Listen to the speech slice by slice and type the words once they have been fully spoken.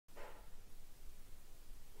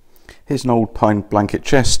Here's an old pine blanket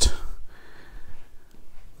chest,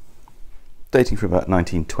 dating from about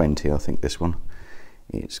 1920, I think, this one.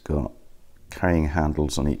 It's got carrying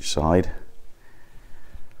handles on each side.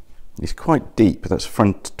 It's quite deep, that's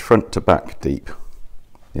front to back deep,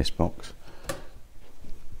 this box.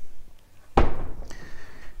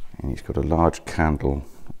 And it's got a large candle,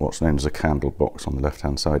 what's known as a candle box, on the left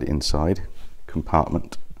hand side inside,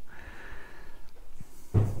 compartment.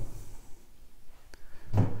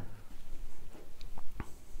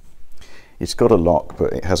 It's got a lock,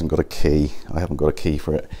 but it hasn't got a key. I haven't got a key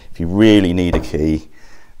for it. If you really need a key,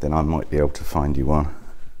 then I might be able to find you one.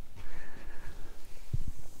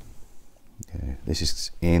 Yeah, this is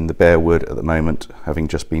in the bare wood at the moment, having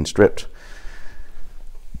just been stripped.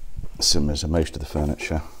 Similar to most of the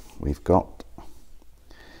furniture we've got.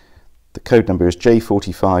 The code number is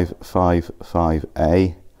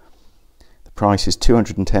J4555A. The price is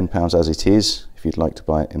 £210 as it is, if you'd like to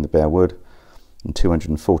buy it in the bare wood, and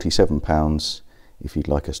 £247 if you'd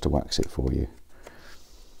like us to wax it for you.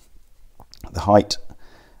 The height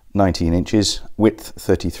 19 inches, width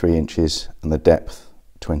 33 inches, and the depth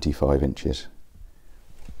 25 inches.